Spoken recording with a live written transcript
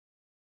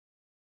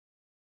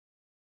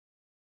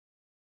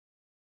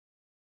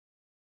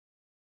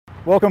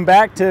Welcome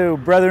back to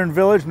Brethren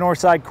Village,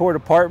 Northside Court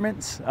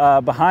Apartments.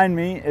 Behind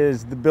me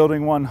is the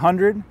building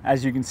 100.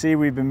 As you can see,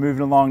 we've been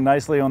moving along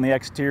nicely on the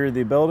exterior of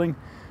the building.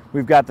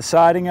 We've got the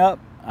siding up,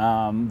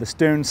 the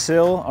stone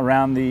sill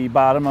around the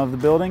bottom of the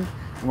building,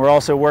 and we're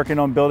also working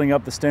on building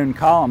up the stone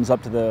columns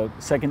up to the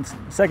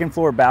second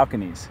floor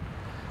balconies.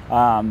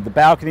 The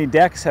balcony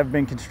decks have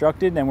been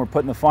constructed and we're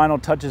putting the final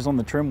touches on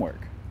the trim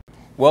work.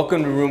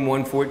 Welcome to room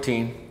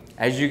 114.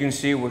 As you can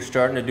see, we're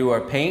starting to do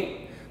our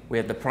paint. We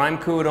have the prime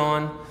coat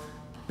on,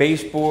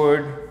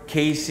 baseboard,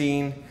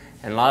 casing,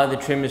 and a lot of the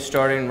trim is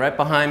starting. Right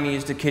behind me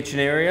is the kitchen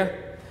area.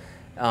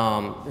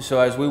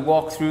 So as we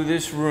walk through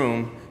this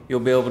room,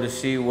 you'll be able to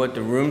see what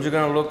the rooms are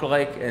going to look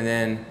like, and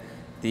then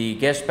the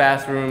guest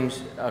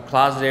bathrooms,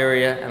 closet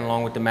area, and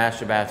along with the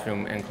master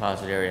bathroom and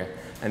closet area.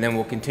 And then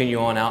we'll continue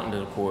on out into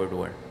the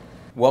corridor.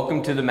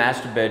 Welcome to the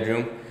master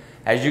bedroom.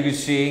 As you can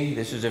see,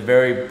 this is a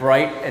very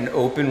bright and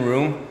open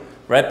room.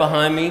 Right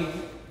behind me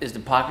is the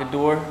pocket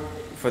door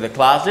for the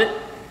closet.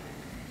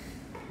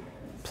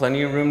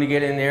 Plenty of room to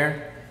get in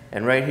there.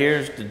 And right here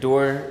is the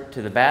door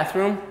to the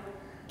bathroom.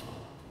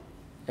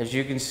 As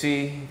you can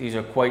see, these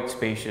are quite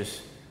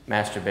spacious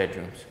master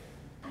bedrooms.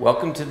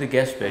 Welcome to the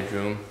guest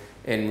bedroom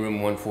in room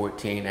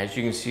 114. As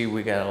you can see,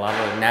 we got a lot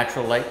of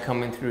natural light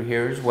coming through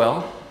here as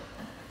well.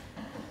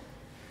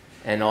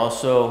 And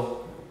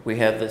also, we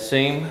have the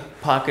same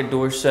pocket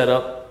door set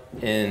up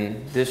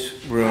in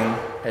this room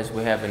as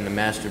we have in the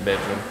master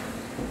bedroom.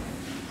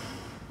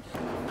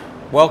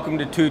 Welcome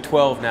to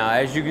 212 now.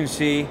 As you can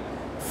see,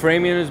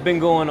 framing has been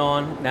going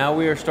on. Now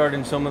we are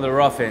starting some of the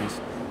rough ends.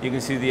 You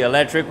can see the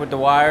electric with the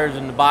wires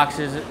and the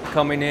boxes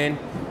coming in.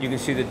 You can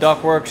see the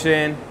ductwork's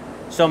in.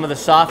 Some of the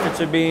soffits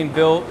are being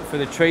built for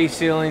the tray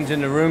ceilings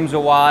in the rooms a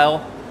while.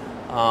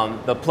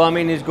 The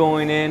plumbing is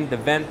going in, the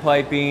vent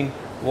piping,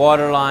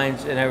 water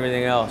lines, and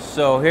everything else.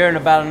 So here in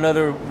about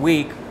another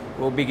week,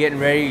 we'll be getting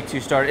ready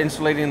to start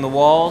insulating the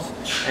walls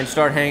and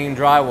start hanging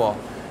drywall.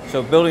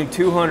 So building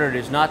 200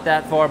 is not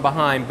that far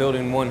behind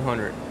building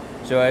 100.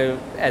 So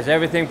as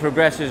everything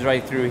progresses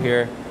right through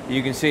here,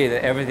 you can see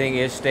that everything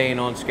is staying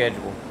on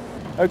schedule.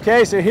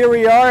 Okay, so here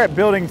we are at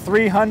building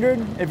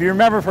 300. If you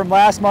remember from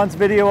last month's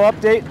video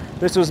update,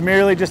 this was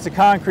merely just a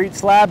concrete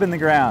slab in the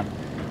ground.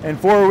 In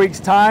 4 weeks'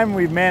 time,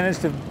 we've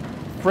managed to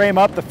frame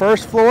up the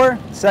first floor,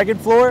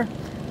 second floor.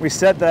 We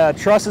set the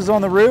trusses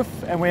on the roof,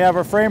 and we have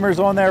our framers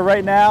on there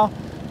right now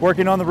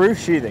working on the roof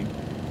sheathing.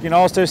 You can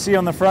also see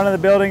on the front of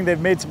the building, they've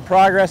made some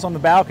progress on the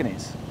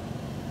balconies.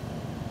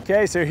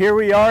 Okay, so here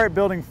we are at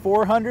building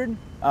 400.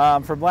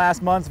 From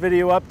last month's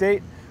video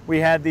update, we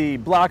had the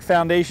block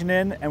foundation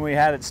in and we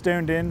had it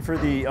stoned in for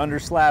the under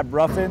slab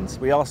rough ends.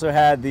 We also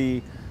had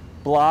the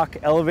block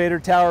elevator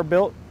tower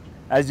built.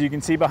 As you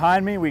can see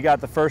behind me, we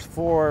got the first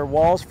floor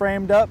walls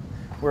framed up.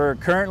 We're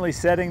currently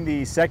setting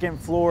the second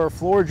floor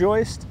floor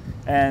joist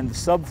and the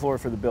subfloor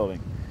for the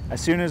building. As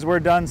soon as we're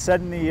done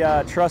setting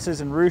the trusses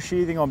and roof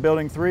sheathing on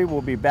building 3,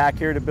 we'll be back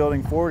here to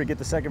building 4 to get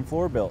the second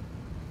floor built.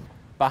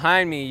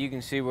 Behind me, you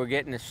can see we're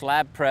getting the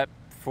slab prep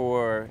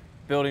for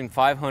building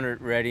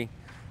 500 ready.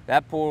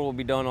 That pour will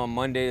be done on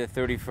Monday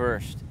the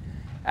 31st.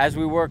 As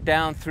we work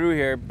down through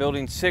here,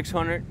 building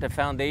 600, the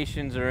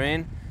foundations are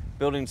in.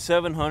 Building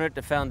 700,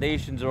 the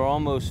foundations are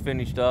almost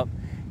finished up.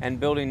 And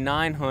building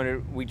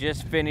 900, we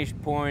just finished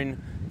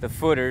pouring the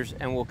footers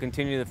and we'll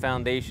continue the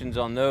foundations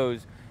on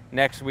those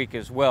next week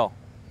as well.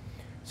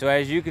 So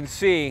as you can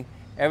see,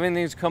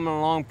 everything's coming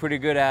along pretty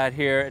good out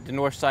here at the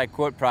Northside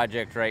Court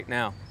project right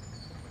now.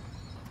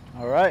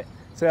 All right,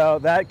 so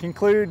that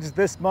concludes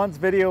this month's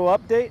video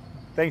update.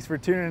 Thanks for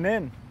tuning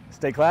in.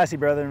 Stay classy,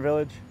 Brethren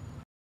Village.